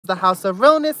the House of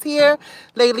Realness here.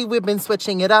 Lately, we've been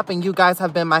switching it up, and you guys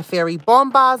have been my fairy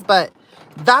bombas, but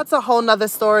that's a whole nother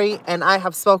story, and I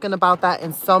have spoken about that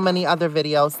in so many other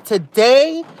videos.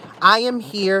 Today, I am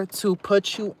here to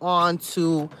put you on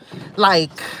to,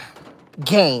 like,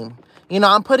 game. You know,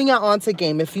 I'm putting it on to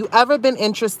game. If you ever been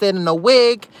interested in a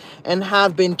wig and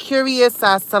have been curious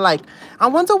as to, like, I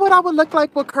wonder what I would look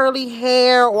like with curly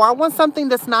hair, or I want something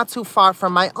that's not too far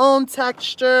from my own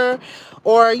texture,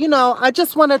 or, you know, I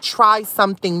just want to try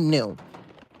something new.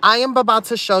 I am about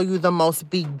to show you the most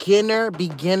beginner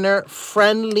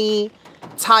friendly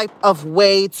type of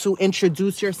way to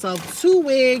introduce yourself to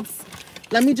wigs.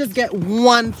 Let me just get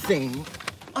one thing.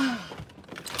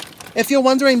 If you're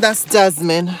wondering, that's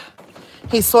Desmond.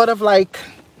 He's sort of like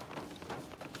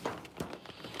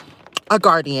a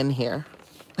guardian here.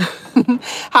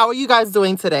 How are you guys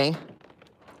doing today?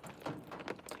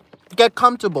 Get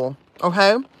comfortable,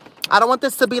 okay? I don't want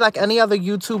this to be like any other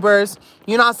YouTubers.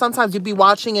 You know how sometimes you be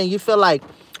watching and you feel like,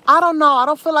 I don't know, I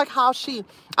don't feel like I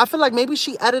feel like maybe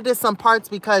she edited some parts,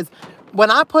 because when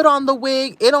I put on the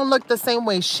wig, it don't look the same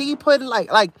way she put it,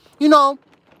 like, you know,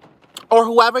 or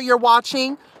whoever you're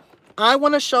watching. I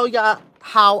want to show y'all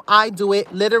how I do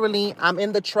it. Literally, I'm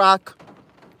in the truck.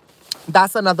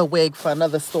 That's another wig for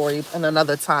another story and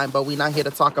another time, but we're not here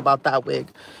to talk about that wig.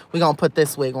 We're going to put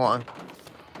this wig on.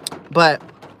 But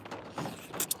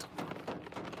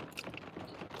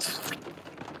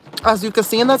as you can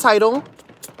see in the title,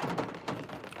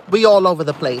 we all over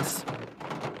the place.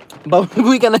 But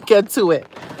we're going to get to it.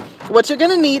 What you're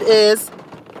going to need is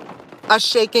a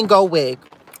shake and go wig.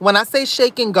 When I say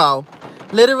shake and go,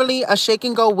 literally, a shake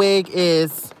and go wig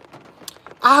is,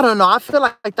 I don't know, I feel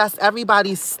like that's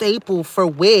everybody's staple for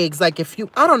wigs. Like, if you,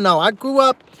 I don't know, I grew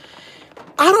up,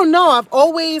 I don't know, I've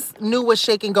always knew what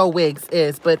shake and go wigs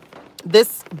is, but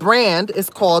this brand is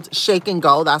called Shake and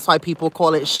Go. That's why people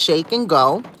call it Shake and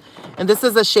Go. And this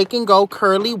is a Shake and Go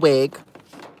curly wig.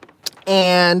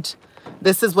 And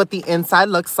this is what the inside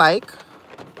looks like.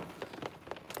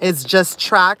 It's just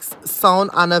tracks sewn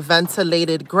on a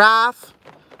ventilated graph,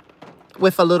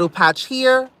 with a little patch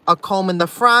here, a comb in the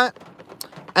front,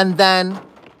 and then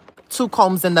 2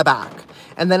 combs in the back.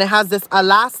 And then it has this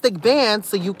elastic band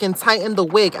so you can tighten the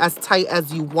wig as tight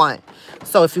as you want.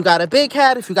 So if you got a big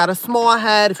head, if you got a small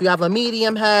head, if you have a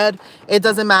medium head, it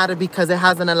doesn't matter because it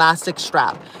has an elastic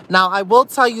strap. Now, I will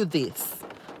tell you this.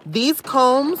 These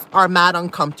combs are mad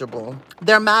uncomfortable.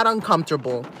 They're mad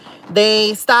uncomfortable.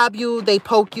 They stab you, they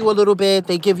poke you a little bit,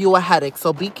 they give you a headache.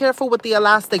 So be careful with the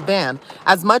elastic band.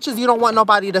 As much as you don't want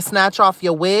nobody to snatch off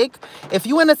your wig, if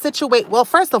you're in a situation, well,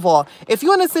 first of all, if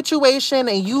you're in a situation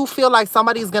and you feel like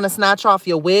somebody's going to snatch off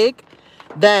your wig,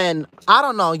 then I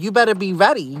don't know, you better be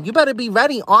ready. You better be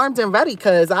ready, armed and ready,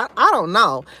 because I don't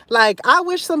know. Like, I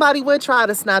wish somebody would try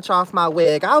to snatch off my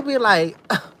wig. I'll be like,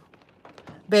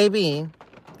 baby,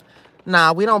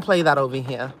 nah, we don't play that over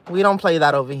here. We don't play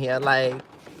that over here. Like,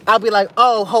 I'll be like,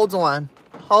 oh, hold on.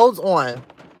 Hold on.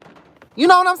 You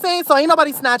know what I'm saying? So ain't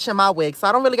nobody snatching my wig. So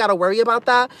I don't really got to worry about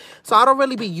that. So I don't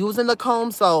really be using the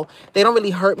comb. So they don't really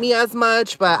hurt me as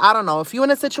much. But I don't know. If you're in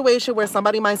a situation where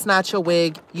somebody might snatch your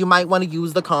wig, you might want to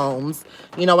use the combs.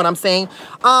 You know what I'm saying?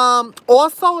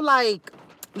 Also, like,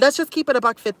 let's just keep it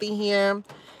 $1.50 here.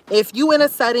 If you in a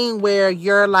setting where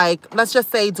you're like, let's just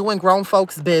say doing grown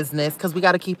folks business, because we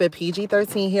got to keep it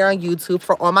PG-13 here on YouTube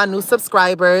for all my new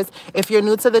subscribers. If you're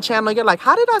new to the channel, you're like,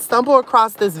 how did I stumble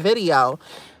across this video?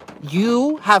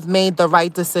 You have made the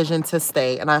right decision to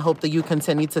stay, and I hope that you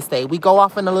continue to stay. We go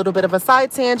off in a little bit of a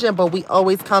side tangent, but we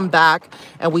always come back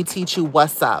and we teach you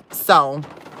what's up. So,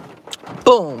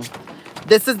 boom.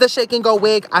 This is the Shake and Go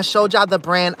wig. I showed y'all the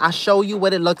brand. I show you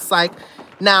what it looks like.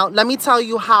 Now, let me tell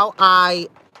you how I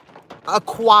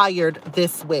acquired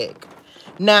this wig.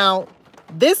 Now,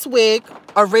 this wig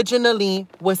originally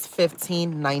was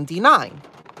 $15.99.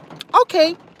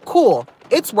 Okay, cool.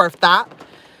 It's worth that.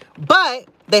 But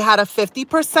they had a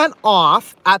 50%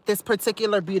 off at this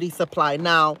particular beauty supply.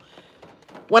 Now,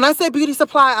 when I say beauty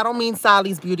supply, I don't mean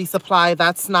Sally's Beauty Supply.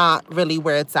 That's not really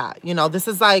where it's at. You know, this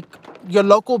is like your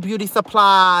local beauty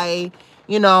supply,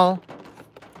 you know,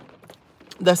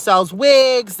 that sells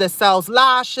wigs, that sells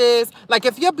lashes. Like,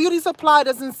 if your beauty supply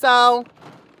doesn't sell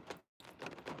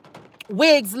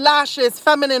wigs, lashes,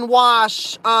 feminine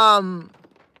wash,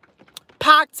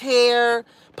 packed hair,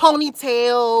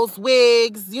 ponytails,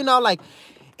 wigs, you know, like,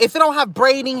 if it don't have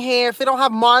braiding hair, if it don't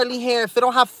have Marley hair, if it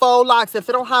don't have faux locks, if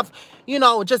it don't have, you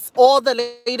know, just all the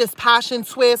latest passion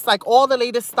twists, like all the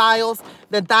latest styles,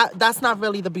 that's not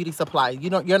really the beauty supply.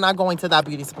 You're not going to that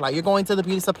beauty supply. You're going to the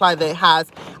beauty supply that has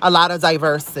a lot of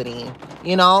diversity,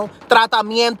 you know,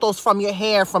 tratamientos from your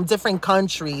hair from different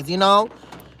countries, you know.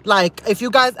 Like, if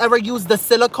you guys ever use the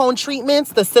silicone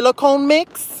treatments, the silicone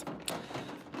mix,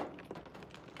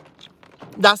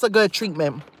 that's a good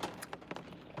treatment.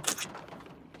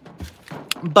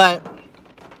 But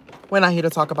we're not here to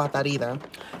talk about that either.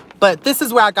 But this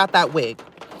is where I got that wig.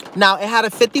 Now, it had a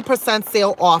 50%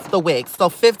 sale off the wig. So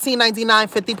 $15.99,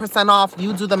 50% off.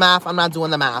 You do the math. I'm not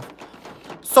doing the math.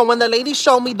 So when the lady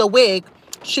showed me the wig,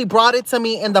 she brought it to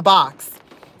me in the box.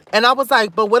 And I was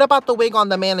like, but what about the wig on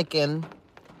the mannequin?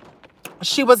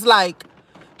 She was like,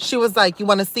 you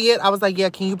want to see it? I was like, yeah,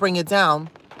 can you bring it down?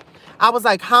 I was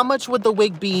like, how much would the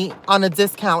wig be on a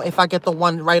discount if I get the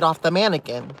one right off the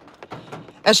mannequin?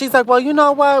 And she's like, well, you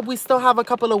know what? We still have a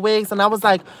couple of wigs. And I was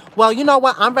like, well, you know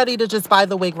what? I'm ready to just buy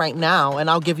the wig right now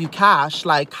and I'll give you cash.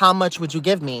 Like, how much would you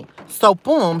give me? So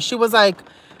boom, she was like,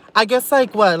 I guess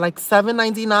like what, like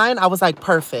 $7.99? I was like,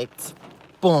 perfect.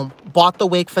 Boom, bought the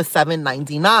wig for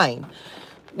 $7.99.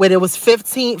 When it was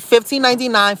 $15.99,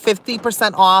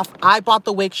 50% off, I bought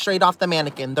the wig straight off the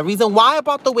mannequin. The reason why I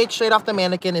bought the wig straight off the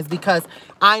mannequin is because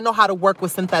I know how to work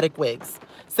with synthetic wigs.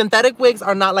 Synthetic wigs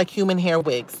are not like human hair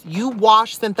wigs. You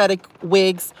wash synthetic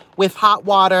wigs with hot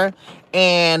water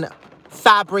and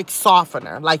fabric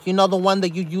softener. Like, you know, the one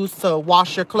that you use to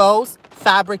wash your clothes?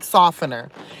 Fabric softener.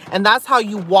 And that's how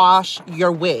you wash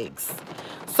your wigs.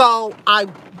 So I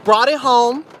brought it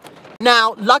home.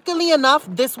 Now, luckily enough,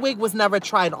 this wig was never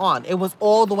tried on. It was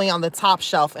all the way on the top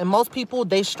shelf. And most people,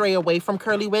 they stray away from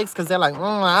curly wigs because they're like,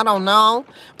 I don't know.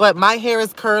 But my hair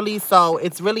is curly, so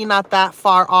it's really not that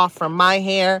far off from my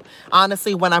hair.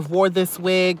 Honestly, when I've wore this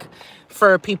wig,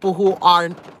 for people who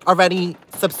are already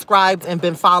subscribed and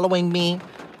been following me,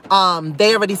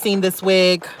 they already seen this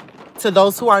wig. To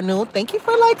those who are new, thank you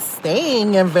for like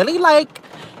staying and really like,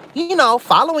 you know,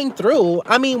 following through.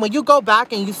 I mean, when you go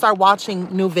back and you start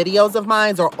watching new videos of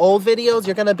mine or old videos,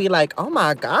 you're going to be like, oh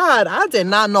my God, I did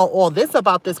not know all this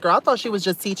about this girl. I thought she was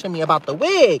just teaching me about the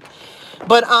wig.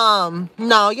 But,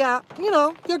 no, yeah, you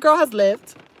know, your girl has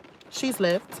lived. She's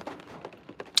lived.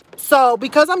 So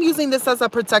because I'm using this as a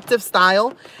protective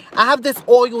style, I have this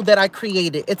oil that I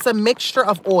created. It's a mixture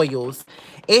of oils.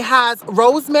 It has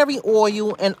rosemary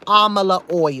oil and amala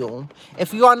oil.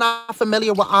 If you are not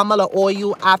familiar with amala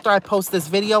oil, after I post this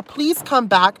video, please come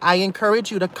back. I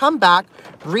encourage you to come back,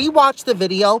 rewatch the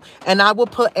video, and I will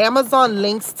put Amazon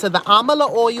links to the amala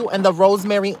oil and the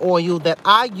rosemary oil that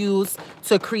I use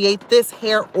to create this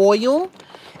hair oil,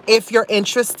 if you're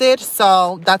interested.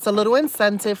 So that's a little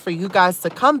incentive for you guys to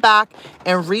come back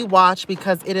and rewatch,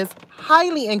 because it is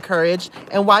highly encouraged.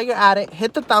 And while you're at it,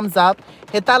 hit the thumbs up,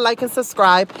 hit that like and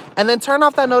subscribe, and then turn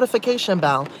off that notification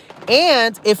bell.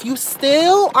 And if you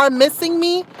still are missing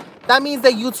me, that means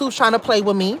that YouTube's trying to play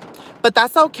with me. But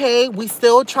that's okay. We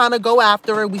still trying to go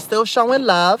after it. We still showing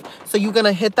love. So you're going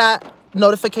to hit that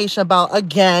notification bell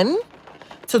again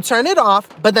to turn it off,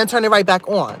 but then turn it right back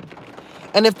on.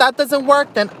 And if that doesn't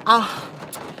work, then I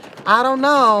don't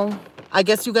know. I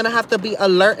guess you're going to have to be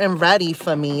alert and ready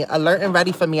for me. Alert and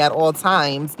ready for me at all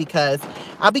times, because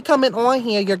I'll be coming on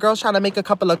here. Your girl's trying to make a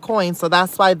couple of coins. So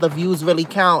that's why the views really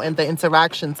count and the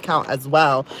interactions count as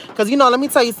well. Because, you know, let me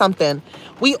tell you something.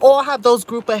 We all have those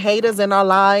group of haters in our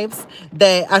lives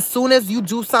that as soon as you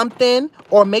do something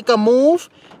or make a move,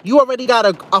 you already got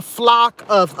a flock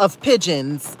of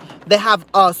pigeons that have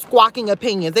squawking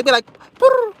opinions. They be like,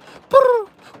 brr, brr,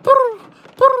 brr,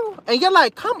 brr. And you're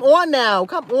like, come on now.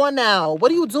 Come on now.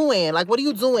 What are you doing? Like, what are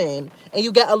you doing? And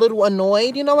you get a little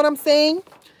annoyed. You know what I'm saying?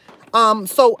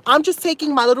 So I'm just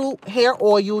taking my little hair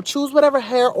oil. Choose whatever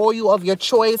hair oil of your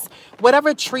choice,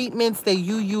 whatever treatments that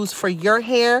you use for your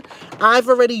hair. I've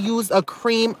already used a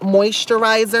cream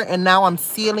moisturizer, and now I'm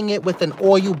sealing it with an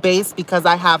oil base because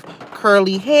I have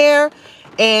curly hair.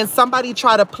 And somebody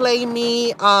tried to play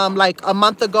me like a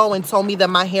month ago and told me that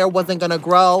my hair wasn't going to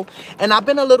grow. And I've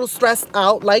been a little stressed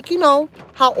out, like, you know,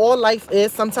 how all life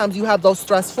is. Sometimes you have those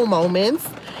stressful moments.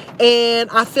 And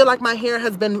I feel like my hair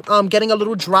has been getting a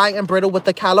little dry and brittle with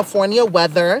the California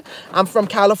weather. I'm from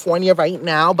California right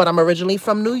now, but I'm originally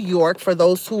from New York. For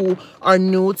those who are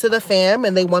new to the fam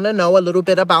and they want to know a little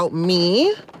bit about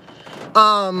me.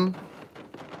 I'm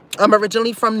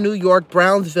originally from New York,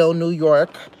 Brownsville, New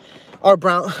York. Or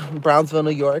Brownsville, New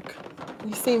York.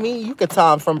 You see me? You could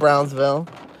tell I'm from Brownsville.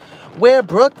 Where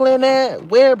Brooklyn at?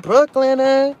 Where Brooklyn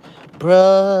at?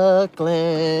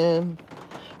 Brooklyn.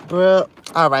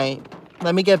 All right.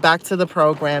 Let me get back to the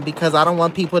program, because I don't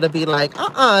want people to be like,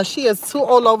 she is too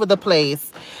all over the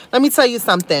place. Let me tell you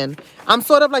something. I'm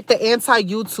sort of like the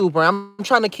anti-YouTuber. I'm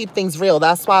trying to keep things real.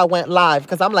 That's why I went live,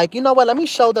 because I'm like, you know what? Let me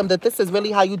show them that this is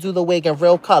really how you do the wig in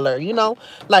real color, you know?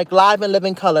 Like live and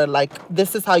living color. Like,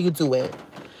 this is how you do it.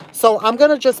 So I'm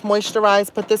going to just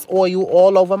moisturize, put this oil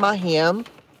all over my hair.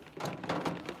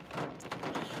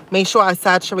 Make sure I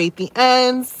saturate the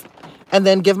ends and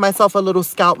then give myself a little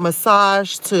scalp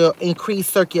massage to increase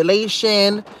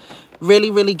circulation.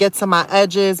 Really, really get to my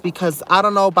edges, because I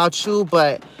don't know about you,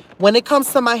 but when it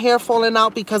comes to my hair falling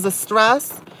out because of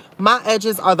stress, my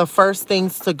edges are the first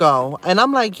things to go. And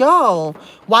I'm like, yo,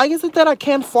 why is it that I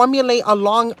can't formulate a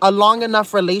long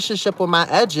enough relationship with my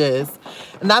edges?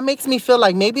 And that makes me feel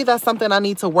like maybe that's something I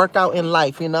need to work out in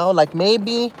life, you know? Like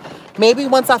maybe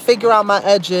once I figure out my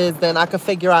edges, then I can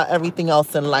figure out everything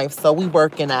else in life. So we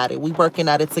working at it. We working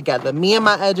at it together. Me and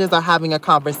my edges are having a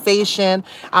conversation.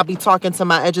 I'll be talking to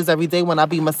my edges every day when I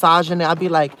be massaging it. I'll be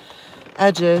like,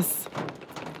 edges,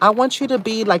 I want you to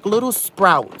be like little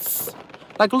sprouts,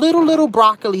 like little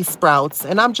broccoli sprouts.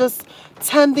 And I'm just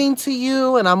tending to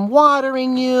you, and I'm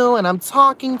watering you, and I'm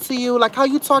talking to you like how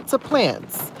you talk to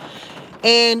plants.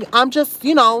 And I'm just,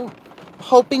 you know,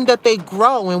 hoping that they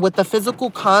grow. And with the physical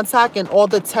contact and all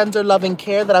the tender loving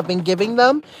care that I've been giving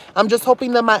them, I'm just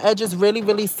hoping that my edges really,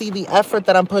 really see the effort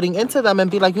that I'm putting into them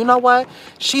and be like, you know what?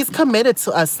 She's committed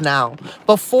to us now.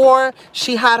 Before,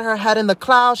 she had her head in the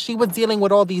clouds. She was dealing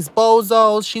with all these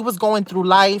bozos. She was going through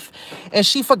life, and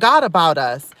she forgot about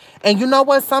us. And you know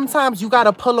what? Sometimes you got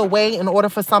to pull away in order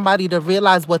for somebody to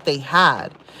realize what they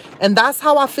had. And that's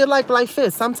how I feel like life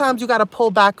is. Sometimes you got to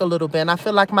pull back a little bit. And I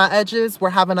feel like my edges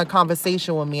were having a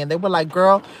conversation with me. And they were like,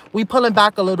 girl, we pulling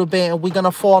back a little bit and we're going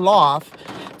to fall off,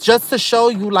 just to show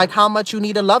you like how much you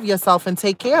need to love yourself and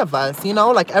take care of us, you know,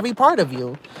 like every part of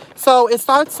you. So it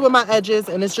starts with my edges,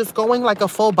 and it's just going like a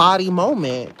full body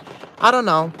moment. I don't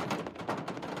know.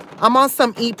 I'm on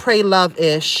some Eat, Pray,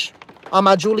 Love-ish on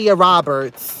my Julia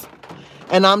Roberts.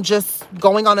 And I'm just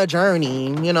going on a journey,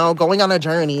 you know, going on a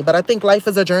journey. But I think life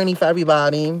is a journey for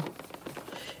everybody.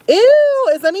 Ew,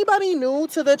 is anybody new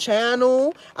to the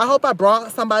channel? I hope I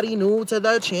brought somebody new to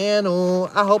the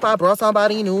channel. I hope I brought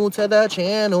somebody new to the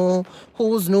channel.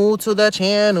 Who's new to the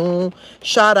channel?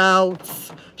 Shout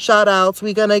outs. Shout outs.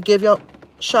 We're going to give you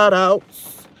shout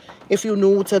outs if you're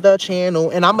new to the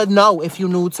channel. And I'm going to know if you're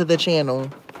new to the channel.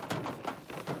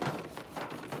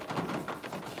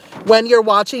 When you're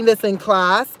watching this in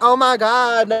class, oh my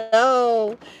God,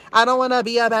 no. I don't want to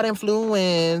be a bad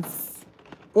influence.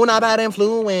 Una bad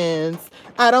influence.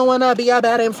 I don't want to be a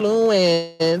bad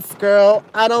influence, girl.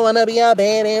 I don't want to be a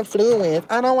bad influence.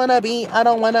 I don't want to be.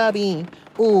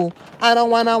 Ooh, I don't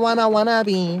wanna be. I don't want to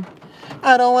be.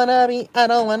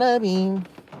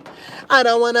 I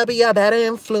don't want to be a bad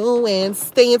influence.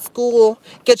 Stay in school,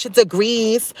 get your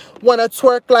degrees. Want to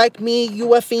twerk like me,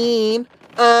 you a fiend.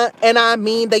 And I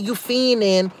mean that you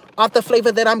fiending off the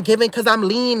flavor that I'm giving, because I'm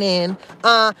leaning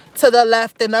to the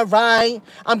left and the right.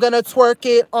 I'm gonna twerk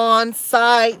it on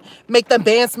site, make the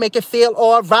bands make it feel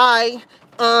all right.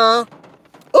 Ooh,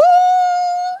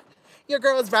 your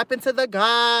girl's rapping to the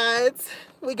gods.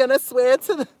 We gonna swear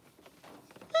to the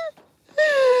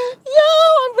yo,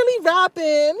 I'm really rapping.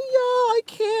 Yo, I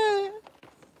can't.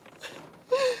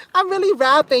 I'm really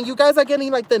rapping. You guys are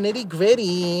getting like the nitty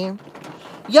gritty.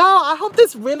 Yo, I hope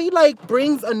this really like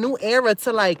brings a new era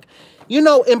to like, you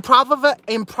know,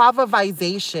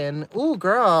 improvisation. Ooh,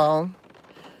 girl.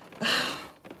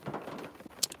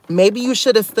 Maybe you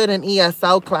should have stood in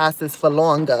ESL classes for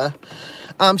longer.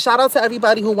 Shout out to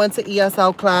everybody who went to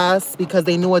ESL class because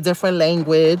they knew a different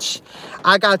language.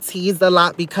 I got teased a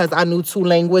lot because I knew 2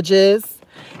 languages.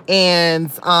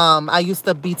 And I used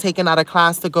to be taken out of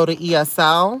class to go to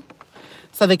ESL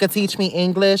so they could teach me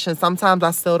English. And sometimes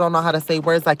I still don't know how to say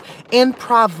words like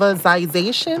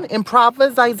improvisation.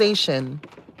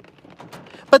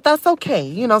 But that's okay.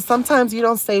 You know, sometimes you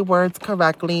don't say words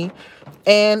correctly.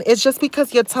 And it's just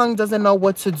because your tongue doesn't know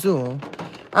what to do.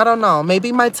 I don't know.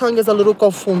 Maybe my tongue is a little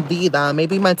confundida.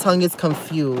 Maybe my tongue is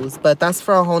confused. But that's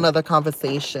for a whole nother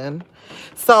conversation.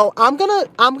 So I'm gonna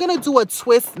do a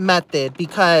twist method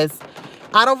because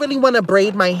I don't really want to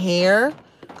braid my hair.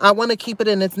 I want to keep it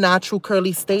in its natural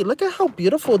curly state. Look at how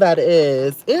beautiful that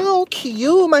is. Ew,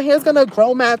 cute. My hair's going to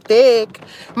grow mad thick.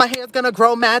 My hair's going to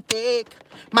grow mad thick.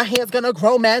 My hair's going to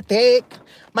grow mad thick.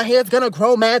 My hair's going to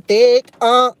grow mad thick.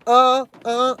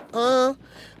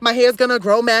 My hair's going to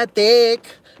grow mad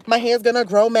thick. My hair's going to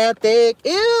grow mad thick.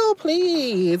 Ew,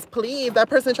 please. Please. That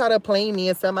person tried to play me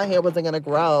and said my hair wasn't going to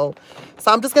grow.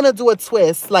 So I'm just going to do a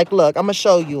twist. Like, look, I'm going to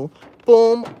show you.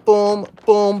 Boom, boom,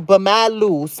 boom, but mad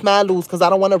loose, because I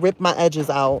don't want to rip my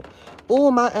edges out. Ooh,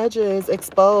 my edges,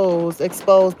 exposed,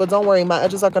 but don't worry, my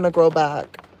edges are going to grow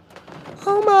back.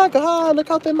 Oh my God, look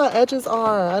how thin my edges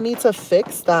are. I need to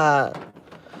fix that.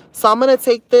 So I'm going to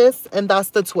take this, and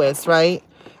that's the twist, right?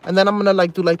 And then I'm going to,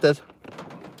 like, do like this.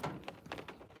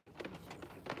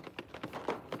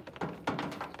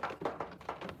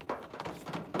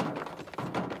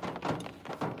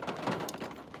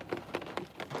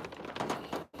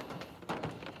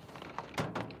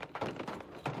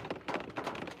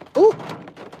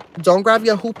 Don't grab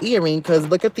your hoop earring, because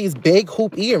look at these big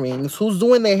hoop earrings. Who's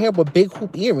doing their hair with big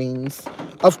hoop earrings?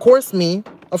 Of course me.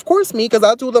 Of course me, because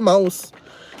I do the most.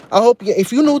 I hope you,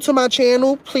 if you're new to my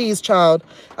channel, please, child,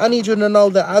 I need you to know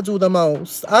that I do the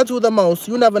most. I do the most.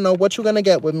 You never know what you're going to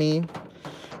get with me.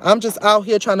 I'm just out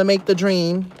here trying to make the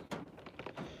dream.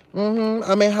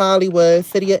 I'm in Hollywood,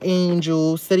 city of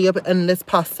angels, city of endless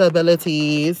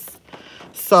possibilities.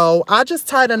 So I just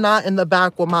tied a knot in the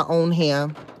back with my own hair.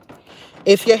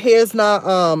 If your hair is not,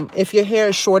 if your hair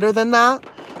is shorter than that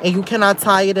and you cannot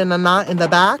tie it in a knot in the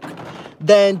back,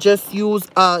 then just use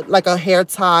like a hair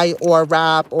tie or a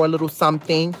wrap or a little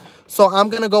something. So I'm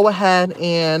going to go ahead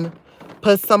and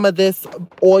put some of this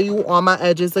oil on my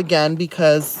edges again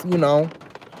because, you know,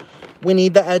 we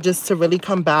need the edges to really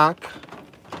come back.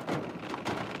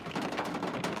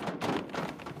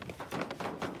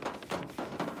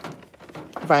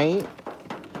 Right?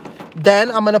 Then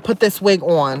I'm going to put this wig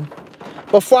on.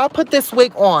 Before I put this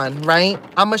wig on, right,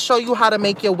 I'm going to show you how to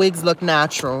make your wigs look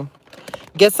natural.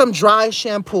 Get some dry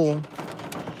shampoo.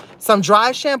 Some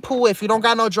dry shampoo. If you don't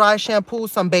got no dry shampoo,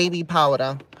 some baby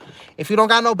powder. If you don't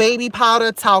got no baby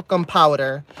powder, talcum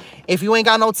powder. If you ain't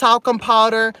got no talcum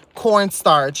powder,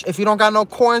 cornstarch. If you don't got no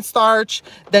cornstarch,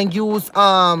 then use,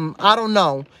 I don't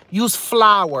know, use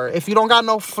flour. If you don't got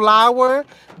no flour,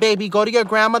 baby, go to your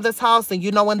grandmother's house and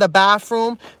you know in the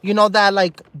bathroom, you know that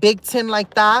like big tin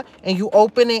like that, and you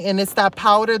open it and it's that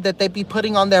powder that they be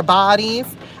putting on their bodies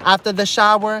after the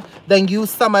shower, then use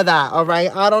some of that, all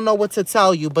right? I don't know what to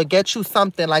tell you, but get you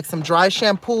something like some dry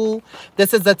shampoo.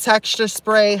 This is a texture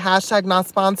spray, hashtag not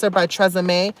sponsored by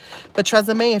Tresemme. But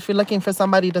Tresemme, if you're looking for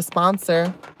somebody to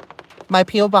sponsor, my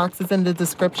P.O. box is in the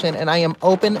description and I am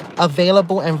open,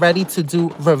 available, and ready to do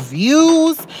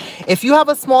reviews. If you have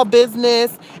a small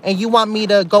business and you want me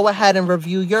to go ahead and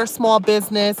review your small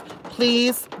business,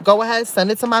 please go ahead, send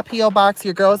it to my P.O. box.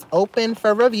 Your girl's open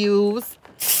for reviews.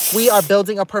 We are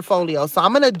building a portfolio. So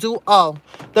I'm going to do,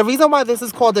 the reason why this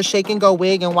is called the Shake and Go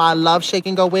wig and why I love Shake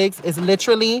and Go wigs is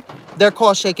literally, they're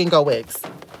called Shake and Go wigs.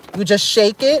 You just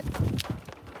shake it,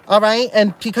 all right?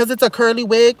 And because it's a curly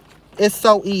wig, it's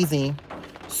so easy.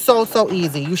 So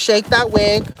easy. You shake that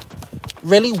wig,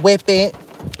 really whip it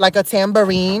like a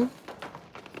tambourine.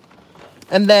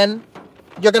 And then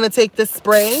you're going to take this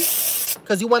spray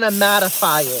because you want to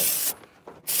mattify it.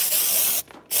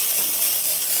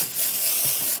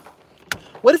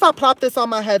 What if I plop this on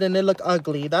my head and it look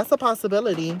ugly? That's a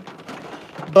possibility.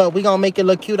 But we going to make it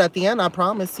look cute at the end, I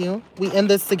promise you. We end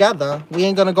this together. We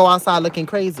ain't going to go outside looking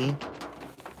crazy.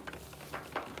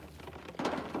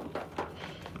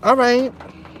 All right.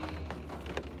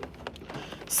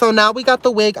 So now we got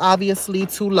the wig obviously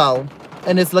too low.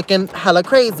 And it's looking hella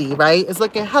crazy, right? It's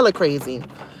looking hella crazy.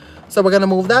 So we're going to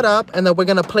move that up. And then we're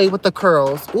going to play with the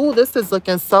curls. Ooh, this is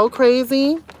looking so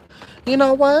crazy. You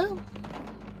know what?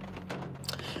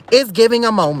 It's giving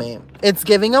a moment. It's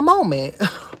giving a moment.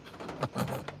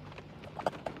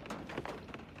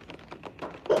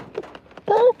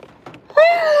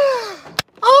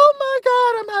 Oh my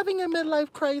God, I'm having a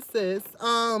midlife crisis.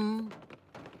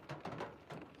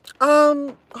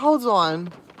 Hold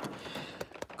on.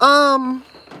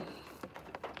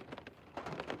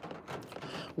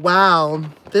 Wow.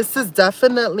 This is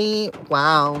definitely,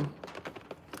 wow.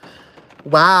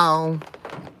 Wow.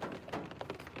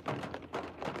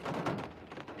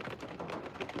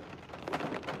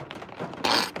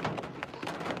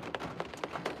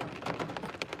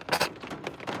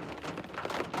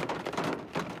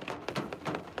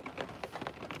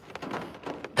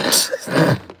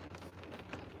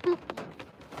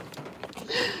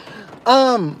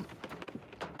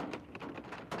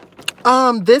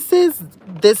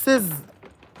 This is,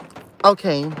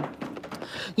 okay.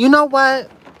 You know what?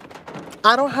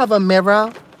 I don't have a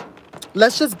mirror.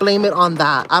 Let's just blame it on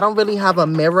that. I don't really have a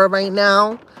mirror right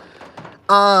now.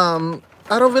 I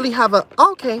don't really have a,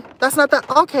 okay. That's not that,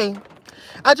 okay.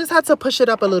 I just had to push it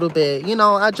up a little bit. You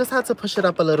know, I just had to push it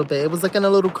up a little bit. It was looking a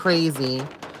little crazy.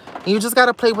 You just got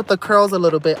to play with the curls a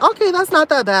little bit. Okay, that's not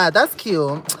that bad. That's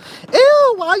cute.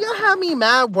 Ew, why y'all had me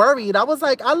mad worried? I was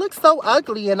like, I look so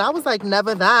ugly. And I was like,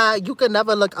 never that. You could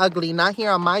never look ugly. Not here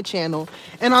on my channel.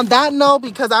 And on that note,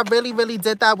 because I really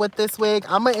did that with this wig,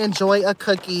 I'm going to enjoy a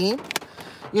cookie.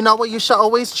 You know what? You should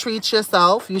always treat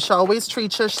yourself. You should always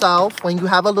treat yourself when you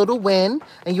have a little win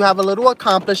and you have a little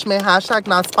accomplishment. Hashtag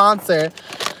not sponsored.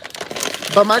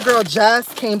 But my girl Jess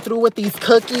came through with these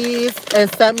cookies and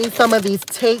sent me some of these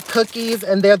Tate cookies.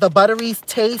 And they're the Buttery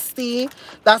Tasty.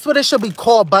 That's what it should be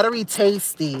called, Buttery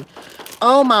Tasty.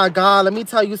 Oh my God, let me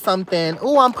tell you something.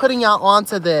 Oh, I'm putting y'all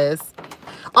onto this.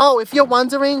 Oh, if you're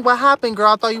wondering what happened,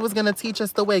 girl, I thought you was going to teach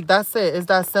us the wig. That's it. It's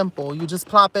that simple. You just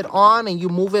plop it on and you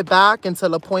move it back until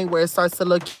the point where it starts to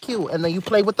look cute. And then you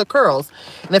play with the curls.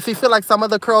 And if you feel like some of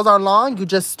the curls are long, you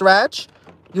just stretch,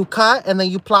 you cut, and then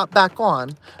you plop back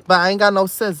on. But I ain't got no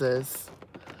scissors.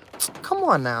 Come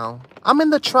on now. I'm in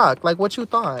the truck. Like, what you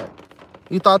thought?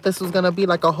 You thought this was going to be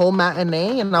like a whole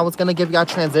matinee and I was going to give y'all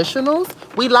transitionals?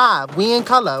 We live. We in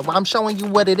color. I'm showing you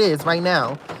what it is right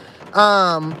now.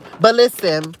 But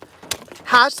listen,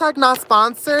 hashtag not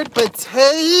sponsored, but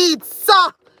Tate's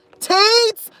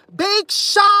Bake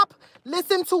Shop.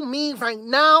 Listen to me right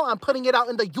now. I'm putting it out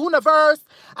in the universe.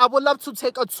 I would love to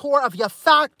take a tour of your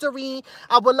factory.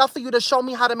 I would love for you to show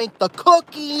me how to make the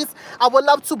cookies. I would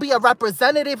love to be a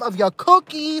representative of your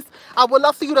cookies. I would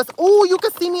love for you to, oh, you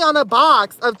can see me on a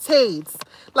box of Tate's,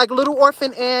 like Little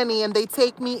Orphan Annie, and they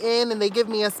take me in and they give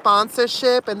me a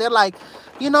sponsorship, and they're like,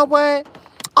 you know what?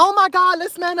 Oh my God,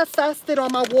 let's manifest it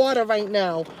on my water right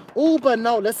now. Ooh, but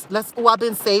no, let's, ooh, I've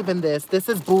been saving this. This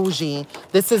is bougie.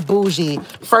 This is bougie.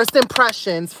 First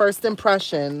impressions.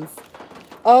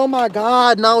 Oh my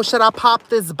God, no, should I pop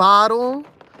this bottle?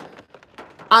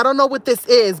 I don't know what this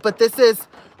is, but this is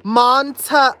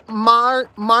Martinelli's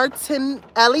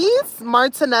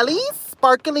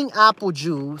sparkling apple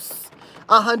juice.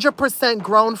 100%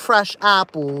 grown fresh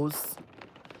apples.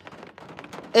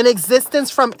 In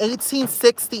existence from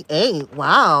 1868.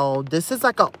 Wow, this is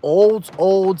like an old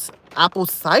apple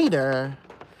cider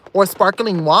or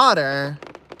sparkling water.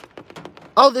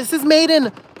 Oh, this is made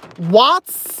in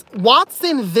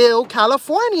Watsonville,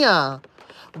 California.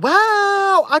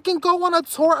 Wow, I can go on a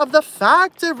tour of the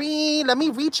factory. Let me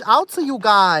reach out to you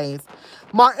guys.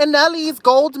 Martinelli's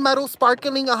gold medal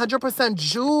sparkling 100%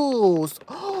 juice.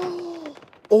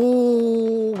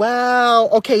 Oh, wow.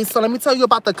 Okay, so let me tell you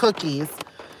about the cookies.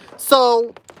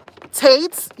 So,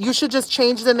 Tate's, you should just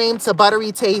change the name to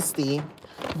Buttery Tasty.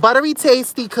 Buttery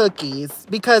Tasty cookies,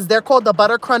 because they're called the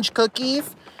Butter Crunch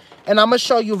cookies. And I'm going to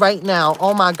show you right now.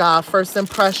 Oh, my God. First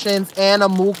impressions and a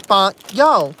mukbang.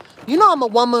 Yo, you know I'm a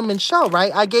one-woman show,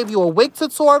 right? I gave you a wig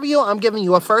tutorial. I'm giving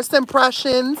you a first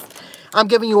impressions. I'm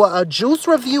giving you a juice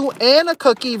review and a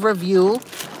cookie review.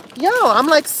 Yo, I'm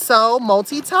like so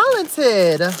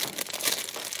multi-talented.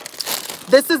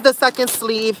 This is the second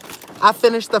sleeve. I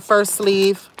finished the first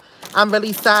sleeve. I'm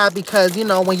really sad because, you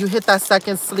know, when you hit that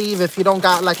second sleeve, if you don't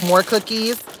got like more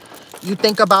cookies, you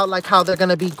think about like how they're going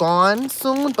to be gone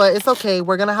soon. But it's okay.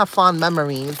 We're going to have fond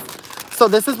memories. So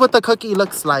this is what the cookie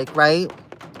looks like, right?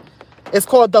 It's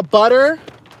called the Butter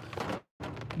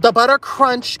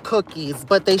Crunch cookies.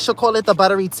 But they should call it the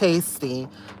Buttery Tasty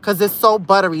because it's so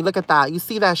buttery. Look at that. You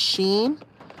see that sheen?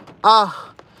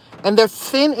 And they're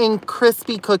thin and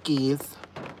crispy cookies.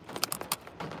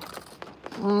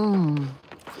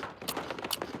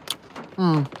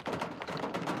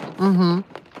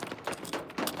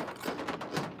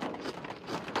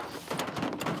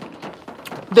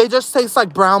 They just taste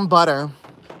like brown butter.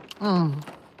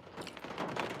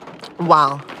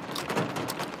 Wow.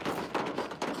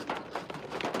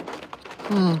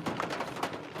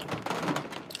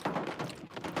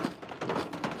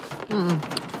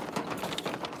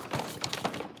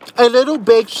 A little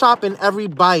bake shop in every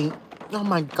bite. Oh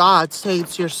my God,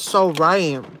 Tate's, you're so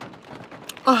right.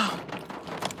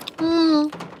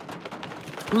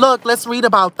 Look, let's read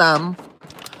about them.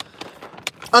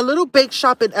 A little bake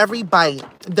shop in every bite.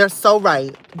 They're so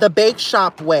right. The bake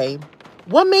shop way.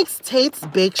 What makes Tate's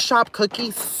Bake Shop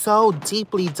cookies so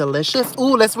deeply delicious?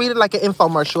 Ooh, let's read it like an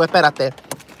infomercial. Espérate.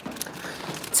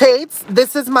 Tate's,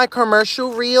 this is my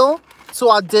commercial reel to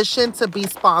audition to be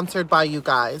sponsored by you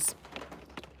guys.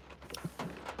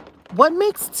 What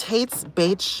makes Tate's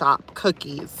Bake Shop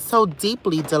cookies so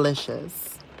deeply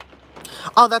delicious?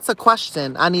 Oh, that's a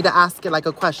question. I need to ask it like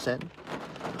a question.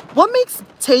 What makes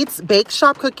Tate's Bake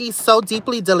Shop cookies so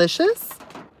deeply delicious?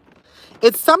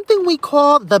 It's something we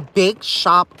call the Bake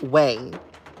Shop way.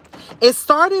 It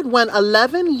started when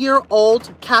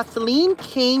 11-year-old Kathleen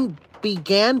King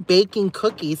began baking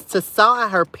cookies to sell at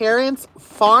her parents'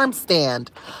 farm stand.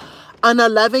 An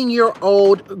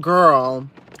 11-year-old girl.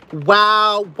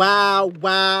 Wow, wow,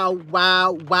 wow,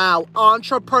 wow, wow.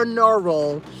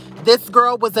 Entrepreneurial. This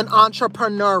girl was an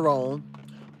entrepreneurial.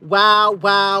 Wow,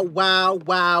 wow, wow,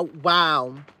 wow,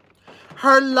 wow.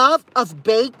 Her love of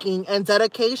baking and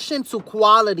dedication to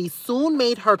quality soon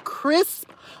made her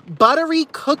crisp, buttery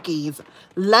cookies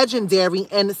legendary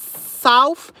in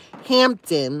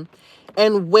Southampton,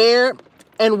 and where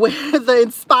the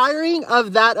inspiring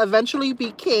of that eventually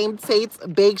became Tate's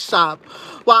Bake Shop.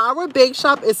 While our bake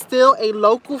shop is still a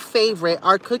local favorite,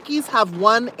 our cookies have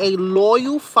won a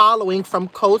loyal following from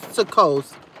coast to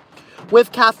coast.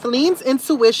 With Kathleen's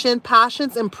intuition,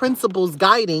 passions, and principles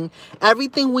guiding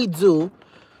everything we do,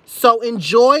 so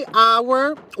enjoy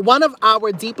one of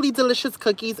our deeply delicious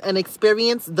cookies and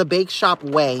experience the bake shop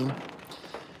way.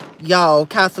 Yo,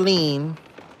 Kathleen,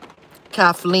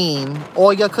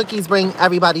 all your cookies bring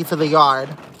everybody to the yard.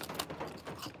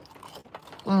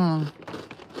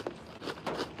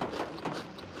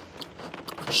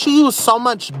 She used so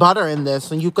much butter in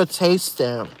this and you could taste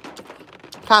it.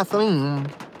 Kathleen.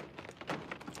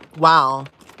 Wow.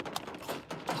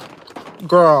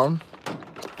 Girl.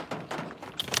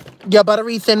 Your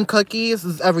buttery thin cookies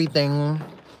is everything.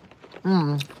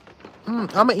 I'm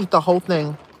gonna eat the whole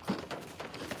thing.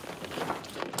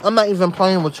 I'm not even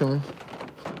playing with you.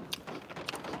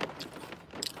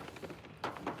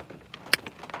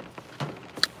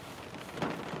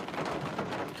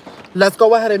 Let's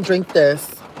go ahead and drink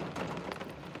this.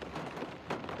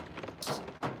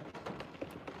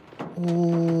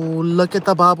 Ooh, look at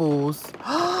the bubbles.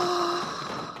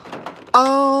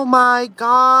 Oh my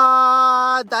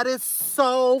God, that is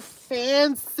so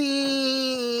fancy.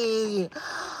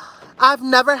 I've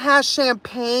never had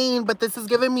champagne, but this is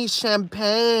giving me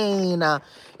champagne.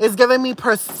 It's giving me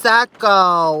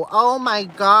Prosecco. Oh my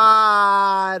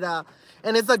God.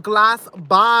 And it's a glass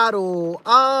bottle.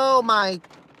 Oh my.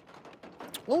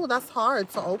 Oh, that's hard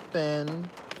to open.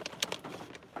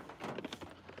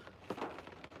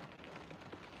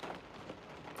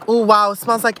 Oh wow, it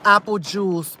smells like apple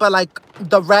juice, but like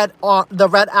the red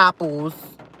apples.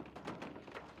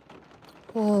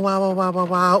 Oh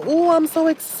wow. Oh, I'm so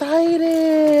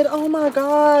excited. Oh my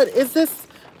God. Is this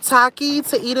tacky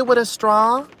to eat it with a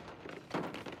straw?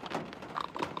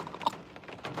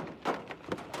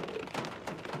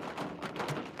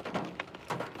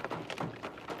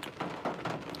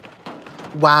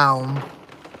 Wow.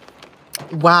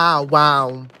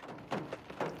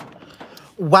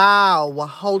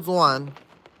 Hold on.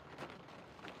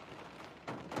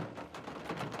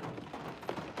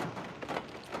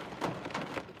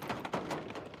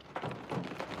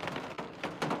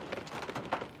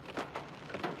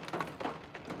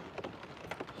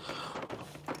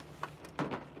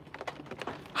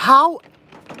 How?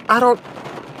 I don't...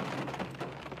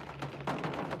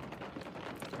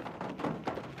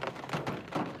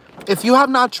 If you have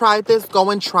not tried this,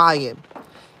 go and try it.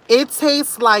 It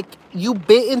tastes like you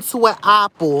bit into an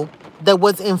apple that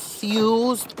was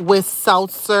infused with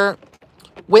seltzer,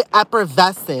 with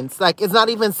effervescence. Like, it's not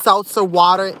even seltzer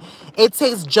water. It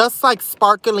tastes just like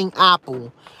sparkling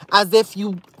apple. As if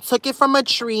you took it from a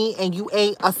tree and you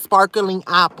ate a sparkling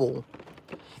apple.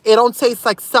 It don't taste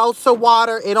like seltzer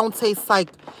water. It tastes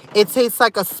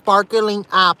like a sparkling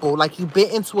apple. Like you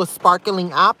bit into a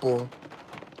sparkling apple.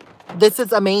 This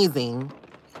is amazing.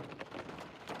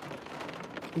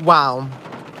 Wow.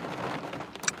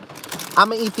 I'm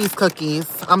gonna eat these cookies.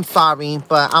 I'm sorry,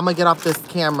 but I'm gonna get off this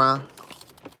camera.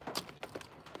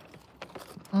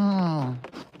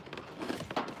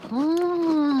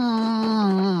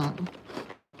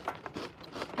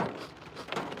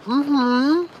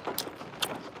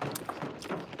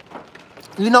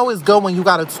 You know it's good when you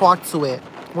gotta talk to it.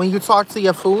 When you talk to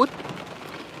your food.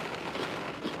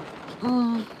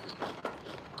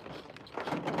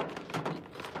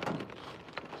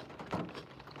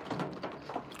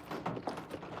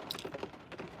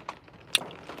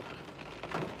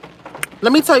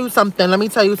 Let me tell you something.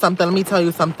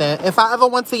 If I ever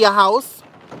went to your house,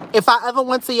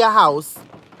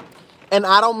 and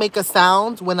I don't make a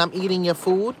sound when I'm eating your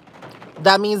food,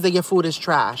 that means that your food is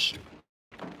trash.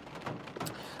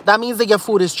 Let me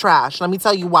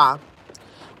tell you why.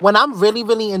 When I'm really,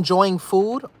 really enjoying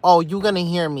food, oh, you're going to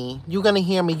hear me. You're going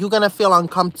to feel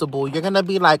uncomfortable. You're going to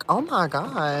be like, oh my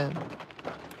God.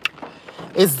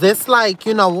 Is this like,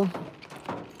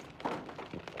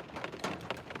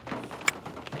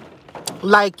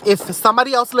 like if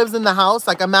somebody else lives in the house,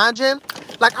 like imagine,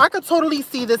 like I could totally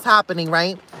see this happening,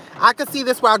 right? I could see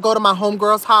this where I go to my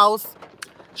homegirl's house.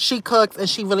 She cooks and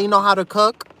she really know how to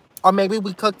cook. Or maybe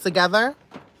we cook together.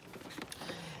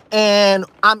 And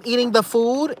I'm eating the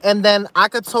food. And then I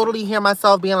could totally hear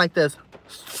myself being like this.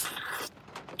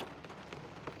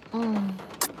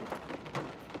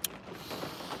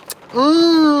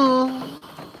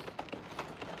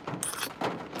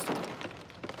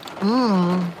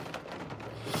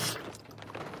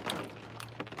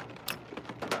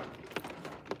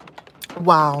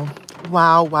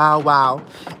 Wow.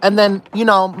 And then,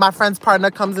 my friend's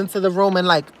partner comes into the room and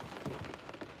like,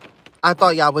 I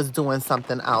thought y'all was doing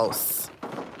something else.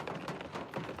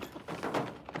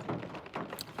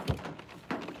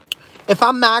 If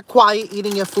I'm mad quiet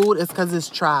eating your food, it's because it's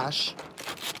trash.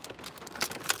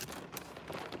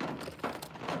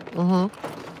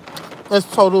 It's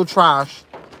total trash.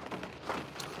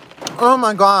 Oh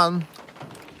my God.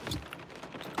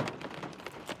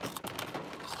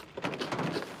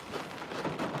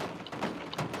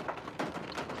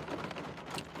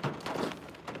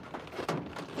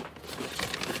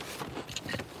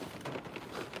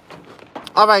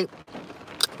 All right.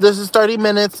 This is 30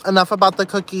 minutes. Enough about the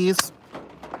cookies.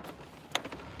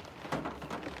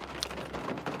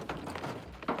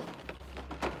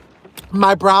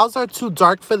 My brows are too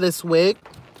dark for this wig,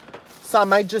 so I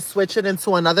might just switch it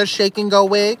into another shake and go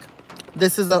wig.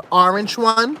 This is an orange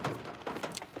one,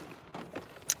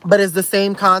 but it's the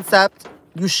same concept.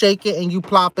 You shake it and you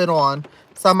plop it on.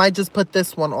 So I might just put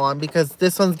this one on because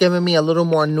this one's giving me a little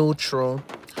more neutral.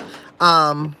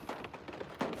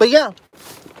 But yeah,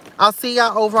 I'll see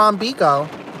y'all over on Bigo.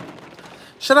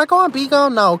 Should I go on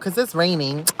Bigo? No, because it's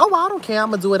raining. Oh, well, I don't care.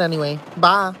 I'm going to do it anyway.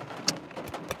 Bye.